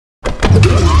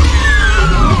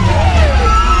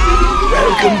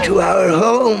Welcome to our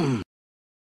home.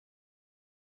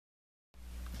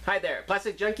 Hi there,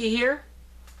 Plasticjunky here.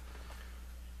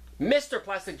 Mr.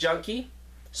 Plasticjunky,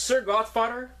 Sir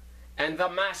Godfather, and the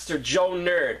Master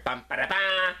JoeNerd.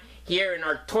 Here in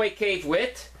our toy cave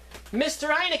with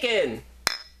Mr. Heineken.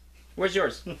 Where's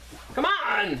yours? Come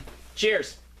on!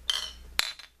 Cheers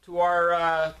to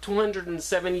our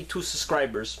 272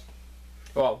 subscribers.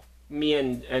 Well, me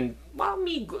and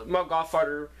me, my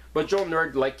Godfather, but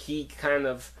JoeNerd, like, he kind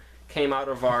of came out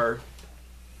of our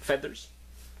feathers,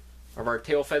 of our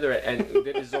tail feather, and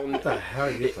did his own. What the hell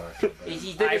are you talking about?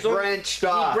 He did his own. Branched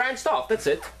off. He branched off. That's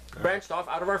it. Branched off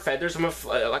out of our feathers, from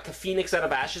like a phoenix out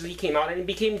of ashes. He came out and he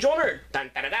became JoeNerd.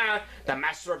 The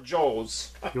Master of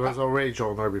Joes. He was already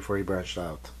JoeNerd before he branched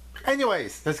out.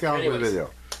 Anyways, let's get on with the video.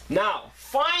 Now,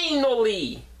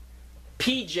 finally,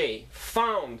 PJ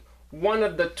found one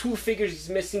of the two figures he's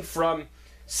missing from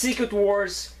Secret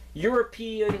Wars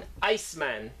European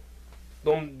Iceman.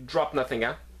 Don't drop nothing,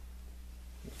 huh?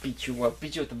 Beat you with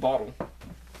the bottle.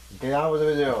 Get on with the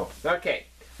video. Okay,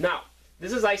 now,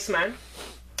 this is Iceman.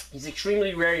 He's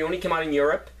extremely rare. He only came out in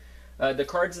Europe. The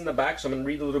card's in the back, so I'm going to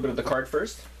read a little bit of the card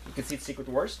first. You can see it's Secret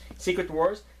Wars. Secret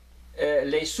Wars,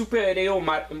 Les Super-Héros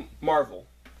Marvel.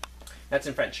 That's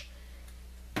in French.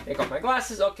 Take off my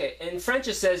glasses. Okay, in French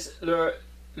it says le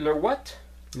what?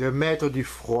 Le maître du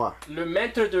froid. Le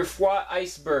maître du froid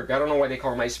iceberg. I don't know why they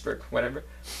call him iceberg. Whatever.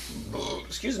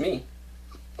 Excuse me.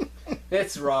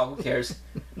 It's raw. Who cares?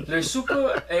 Les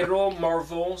super-héros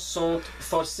Marvel sont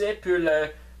forcés pour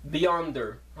le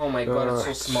Beyonder. Oh my god, it's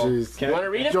so small. Geez. You want to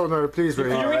read it? JoeNerd, please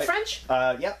read Can you it. read French?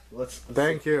 Yeah, let's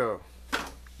Thank you.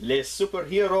 Les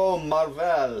super-héros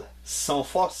Marvel sont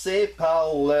forcés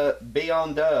par le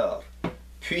Beyonder,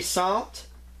 puissante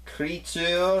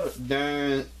créature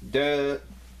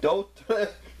d'autres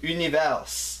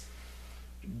univers.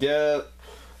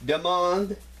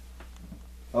 Demande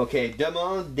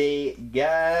des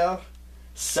guerres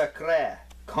secrètes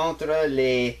contre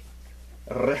les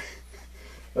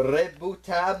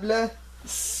redoutables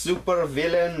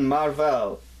super-villains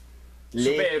Marvel.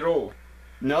 Super-héros.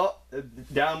 No,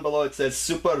 down below it says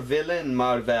super-villain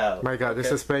Marvel. My god,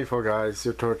 this is painful, guys.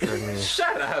 You're torturing me.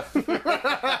 Shut up.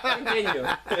 Continue.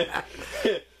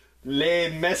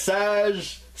 Les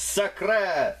messages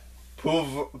secrets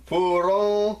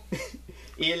pourront-ils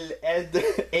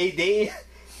aider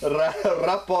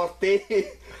rapporter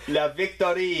la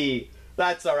victoire?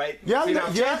 That's alright. Yeah, See, now,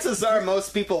 yeah. chances are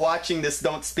most people watching this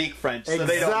don't speak French, so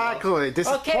they don't know. Exactly. This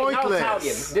is Okay, now pointless.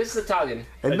 Italian. This is Italian.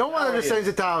 And no one Italian. understands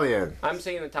Italian. I'm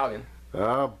saying Italian.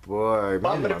 Oh boy,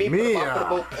 mamma Boppity-beep, mia.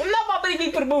 boppity-boop. No, boppity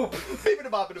beep boop.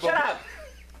 Beep-a-da-boppity-boop. Shut up.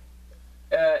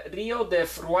 Rio de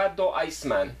Fruado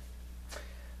Iceman.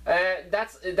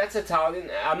 That's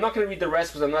Italian. I'm not gonna read the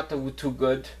rest because I'm not too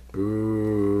good.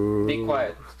 Ooh. Be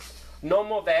quiet.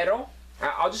 Nomo vero.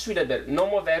 I'll just read a bit.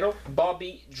 Nomo vero.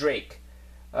 Bobby Drake.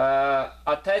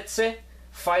 Altezze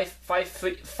 5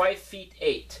 feet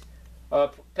 8.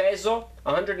 Peso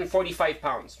 145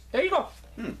 pounds. There you go.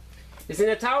 It's in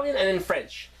Italian and in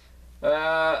French.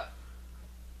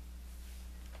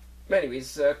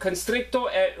 Anyways, constricto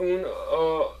è un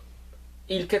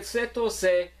il cazzetto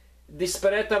se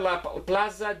disperata la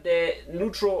plaza de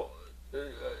neutral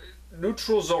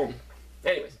zone.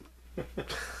 Anyways,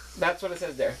 that's what it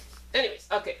says there. Anyways,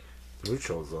 okay.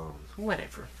 Neutral zone.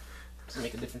 Whatever. Doesn't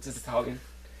make a difference. It's Italian.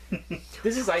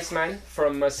 This is Iceman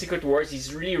from Secret Wars.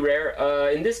 He's really rare.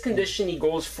 In this condition, he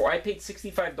goes for. I paid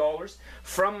 $65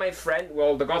 from my friend.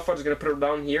 Well, the Godfather's gonna put it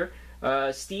down here.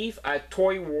 Steve at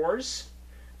Toy Wars.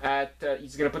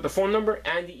 He's gonna put the phone number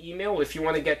and the email if you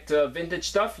want to get vintage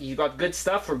stuff. He got good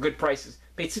stuff for good prices.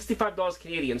 Paid $65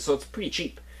 Canadian, so it's pretty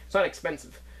cheap. It's not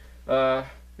expensive.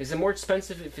 Is it more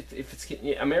expensive if it's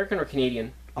American or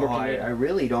Canadian? Oh, I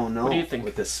really don't know What do you think?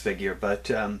 with this figure,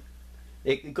 but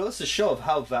it goes to show of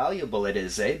how valuable it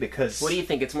is, eh? Because What do you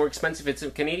think? It's more expensive if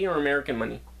it's Canadian or American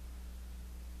money?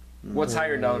 What's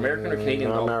higher now, American or Canadian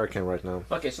dollar? American right now.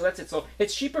 Okay, so that's it. So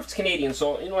it's cheaper if it's Canadian.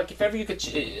 So, you know, like if ever you could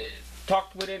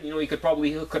talk with him, you know, you could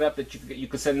probably hook it up that you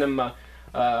could send them a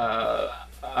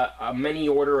mini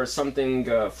order or something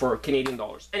for Canadian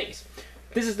dollars. Anyways,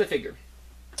 this is the figure.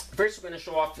 First, we're going to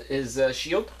show off his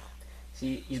shield.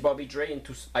 See, he's Bobby Dre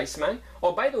into Iceman.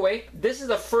 Oh, by the way, this is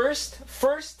the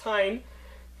first time.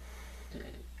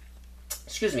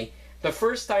 Excuse me, the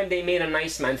first time they made an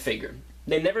Iceman figure.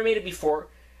 They never made it before.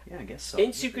 yeah, I guess so.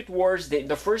 In Secret Wars,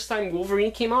 the first time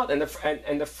Wolverine came out, and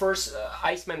the first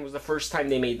Iceman was the first time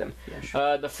they made them. Yeah,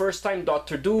 sure. The first time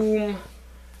Doctor Doom,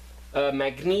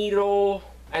 Magneto,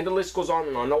 and the list goes on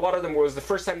and on. A lot of them was the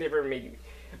first time they ever made.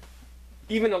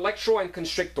 Even Electro and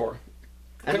Constrictor.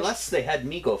 Unless they had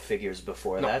Mego figures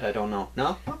before that, I don't know.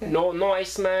 No? Okay. No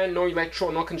Iceman, no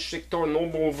Electro, no Constrictor, no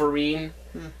Wolverine.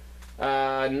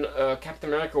 Captain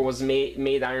America was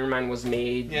made, Iron Man was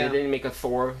made. Yeah. They didn't make a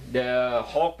Thor. The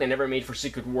Hulk they never made for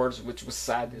Secret Wars, which was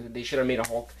sad. They should have made a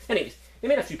Hulk. Anyways, they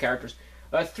made a few characters.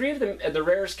 3 of the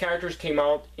rarest characters came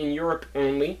out in Europe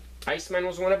only. Iceman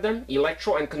was one of them,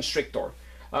 Electro, and Constrictor.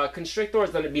 Constrictor is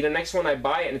going to be the next one I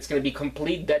buy, and it's going to be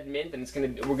complete dead mint, and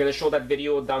we're going to show that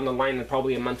video down the line in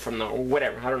probably a month from now, or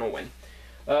whatever, I don't know when.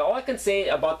 All I can say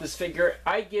about this figure,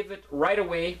 I give it right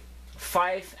away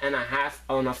 5.5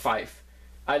 on a 5.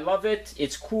 I love it,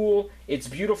 it's cool, it's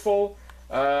beautiful.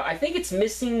 I think it's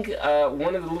missing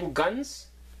one of the little guns,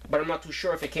 but I'm not too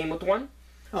sure if it came with one.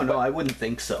 Oh no, I wouldn't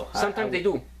think so. Sometimes they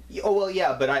do. Oh well,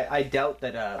 yeah, but I doubt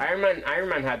that. Iron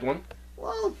Man had one.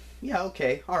 Well, yeah,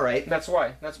 okay, all right. That's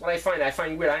why. That's what I find. I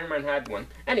find weird. Iron Man had one.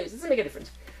 Anyways, it doesn't make a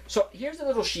difference. So here's a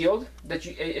little shield that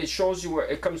it shows you where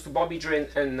it comes to Bobby Dre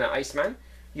and Iceman.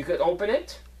 You could open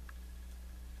it,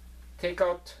 take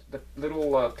out the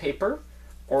little paper,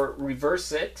 or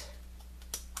reverse it,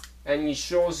 and it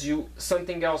shows you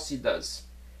something else he does.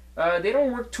 They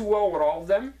don't work too well with all of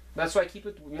them. That's why I keep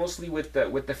it mostly with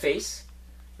the face.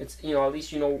 It's, you know, at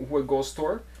least you know who it goes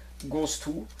to.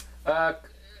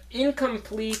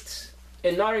 Incomplete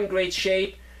and not in great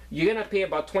shape. You're gonna pay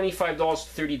about $25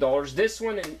 to $30. This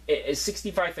one is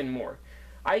 $65 and more.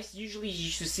 I've seen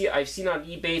on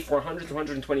eBay for $100 to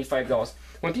 $125.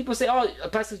 When people say, "Oh, a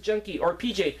Plasticjunky or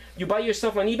PJ, you buy your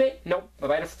stuff on eBay?" No, I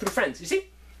buy it through friends. You see,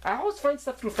 I always find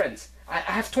stuff through friends. I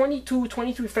have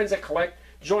 23 friends that collect.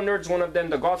 JoeNerd's one of them,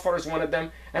 The Godfather's one of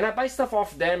them, and I buy stuff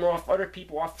off them or off other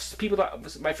people,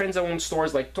 my friends that own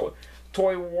stores like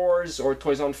Toy Wars or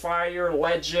Toys on Fire,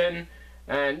 Legend,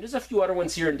 and there's a few other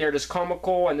ones here and there. There's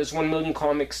Comico, and there's 1 Million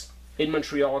Comics in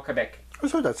Montreal, Quebec.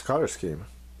 So that's color scheme.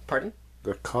 Pardon?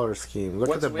 The color scheme. Look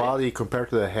What's at the with body compared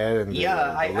to the head and Yeah, the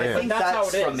I limb. think That's how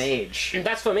that's it is. from age. And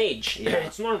that's from age. Yeah.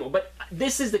 It's normal, but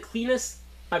this is the cleanest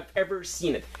I've ever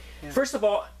seen it. Yeah. First of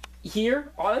all, here,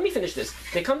 let me finish this.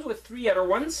 It comes with 3 other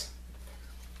ones.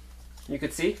 You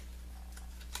could see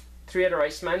 3 other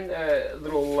Iceman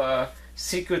little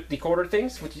secret decoder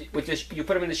things, which you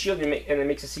put them in the shield and it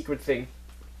makes a secret thing.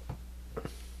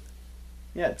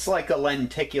 Yeah, it's like a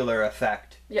lenticular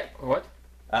effect. Yeah. What?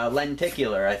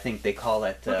 Lenticular, I think they call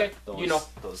it. Okay. Those, You know.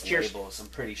 those Cheers. labels. I'm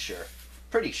pretty sure.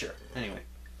 Pretty sure. Anyway.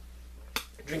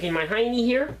 Drinking my Heine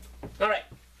here. All right.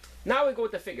 Now we go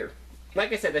with the figure.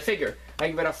 Like I said, the figure. I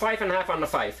give it a 5.5 on the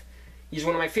 5. He's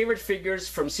one of my favorite figures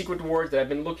from Secret Wars that I've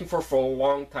been looking for a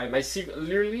long time. I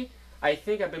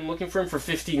think I've been looking for him for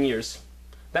 15 years.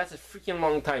 That's a freaking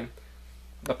long time.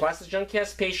 The Plasticjunky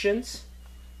has patience.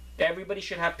 Everybody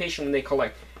should have patience when they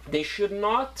collect. They should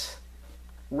not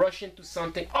rush into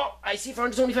something. Oh, I see for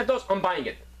 $125. I'm buying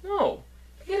it. No,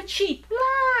 you get it cheap.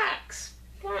 Relax.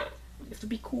 You have to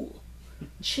be cool,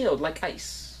 chilled like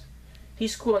ice.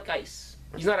 He's cool like ice.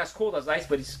 He's not as cold as ice,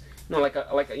 but he's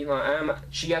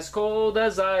she as cold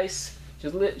as ice.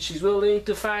 She's willing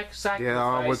to sacrifice. Get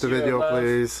on with the your video, love.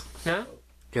 please. Huh?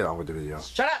 Get on with the video.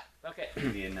 Shut up. Okay.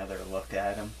 Give you another look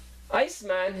at him.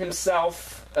 Iceman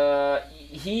himself,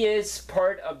 he is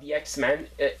part of the X-Men.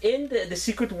 In the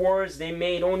Secret Wars, they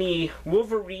made only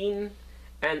Wolverine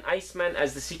and Iceman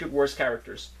as the Secret Wars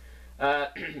characters.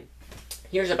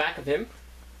 Here's a back of him.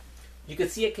 You can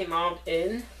see it came out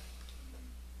in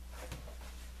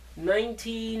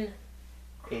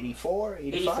 1984,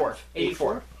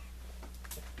 84.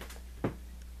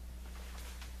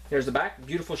 Here's the back,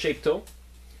 beautiful shape too.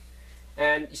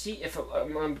 And you see, if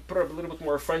I'm going to put it up a little bit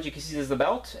more front, you can see there's the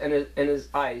belt and his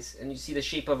eyes, and you see the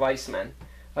shape of Iceman.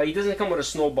 He doesn't come with a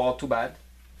snowball, too bad.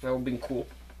 That would have been cool.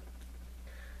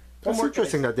 That's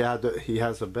interesting that he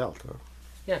has a belt. Huh?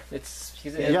 Yeah,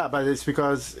 yeah, but it's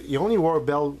because he only wore a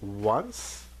belt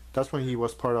once. That's when he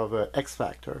was part of X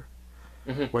Factor.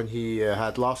 Mm-hmm. When he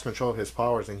had lost control of his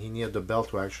powers and he needed the belt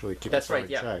to actually keep himself in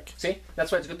check. See?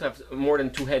 That's why it's good to have more than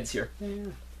 2 heads here.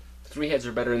 Yeah. 3 heads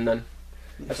are better than none.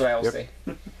 That's what I always say.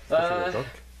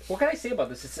 What can I say about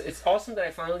this? It's awesome that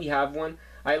I finally have one.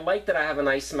 I like that I have an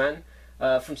Iceman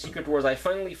from Secret Wars. I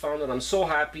finally found it. I'm so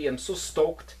happy. I'm so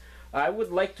stoked. I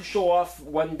would like to show off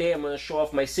one day. I'm going to show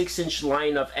off my 6-inch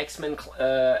line of X-Men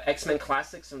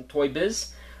Classics from Toy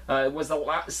Biz. It was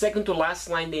the second to last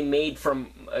line they made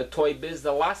from Toy Biz.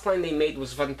 The last line they made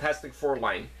was Fantastic Four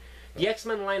line. The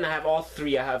X-Men line, I have all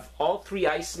 3. I have all 3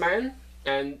 Iceman,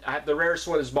 and I have the rarest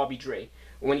one is Bobby Dre.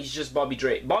 When he's just Bobby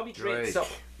Drake. Bobby Drake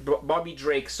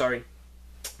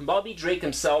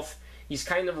himself, he's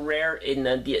kind of rare in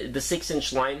the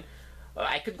 6-inch line.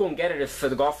 I could go and get it if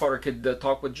the Godfather could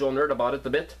talk with JoeNerd about it a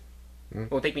bit.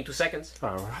 Won't take me 2 seconds. Oh,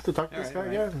 I have to talk to this guy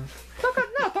again.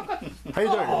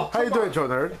 How you doing,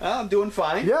 JoeNerd? I'm doing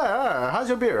fine. Yeah, how's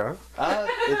your beer, huh?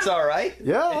 It's all right.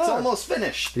 Yeah. It's almost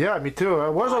finished. Yeah, me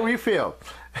too. Where's our refill?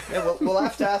 Yeah, we'll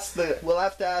have to ask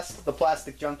the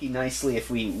plastic junkie nicely if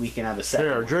we can have a second.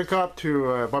 Here, one. drink up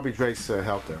to Bobby Drake's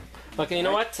health there. Okay, you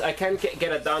know what? I can't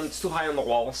get it done. It's too high on the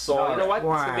wall. So you know what?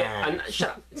 Shut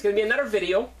up. It's gonna be another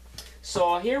video.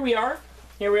 So here we are.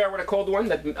 Here we are with a cold one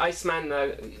that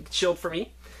Iceman chilled for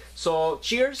me. So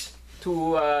cheers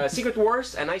to Secret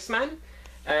Wars and Iceman,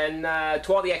 and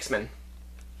to all the X-Men.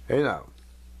 Hey now.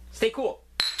 Stay cool.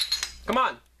 Come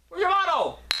on. Where's your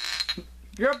bottle?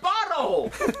 Your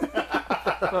bottle!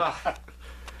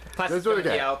 Let's do it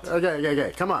again. Out.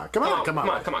 Okay. Come on. Come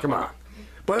on.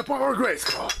 By the power of grace.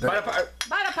 By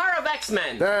the power of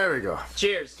X-Men. There we go.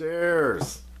 Cheers.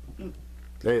 Cheers.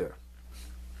 Later.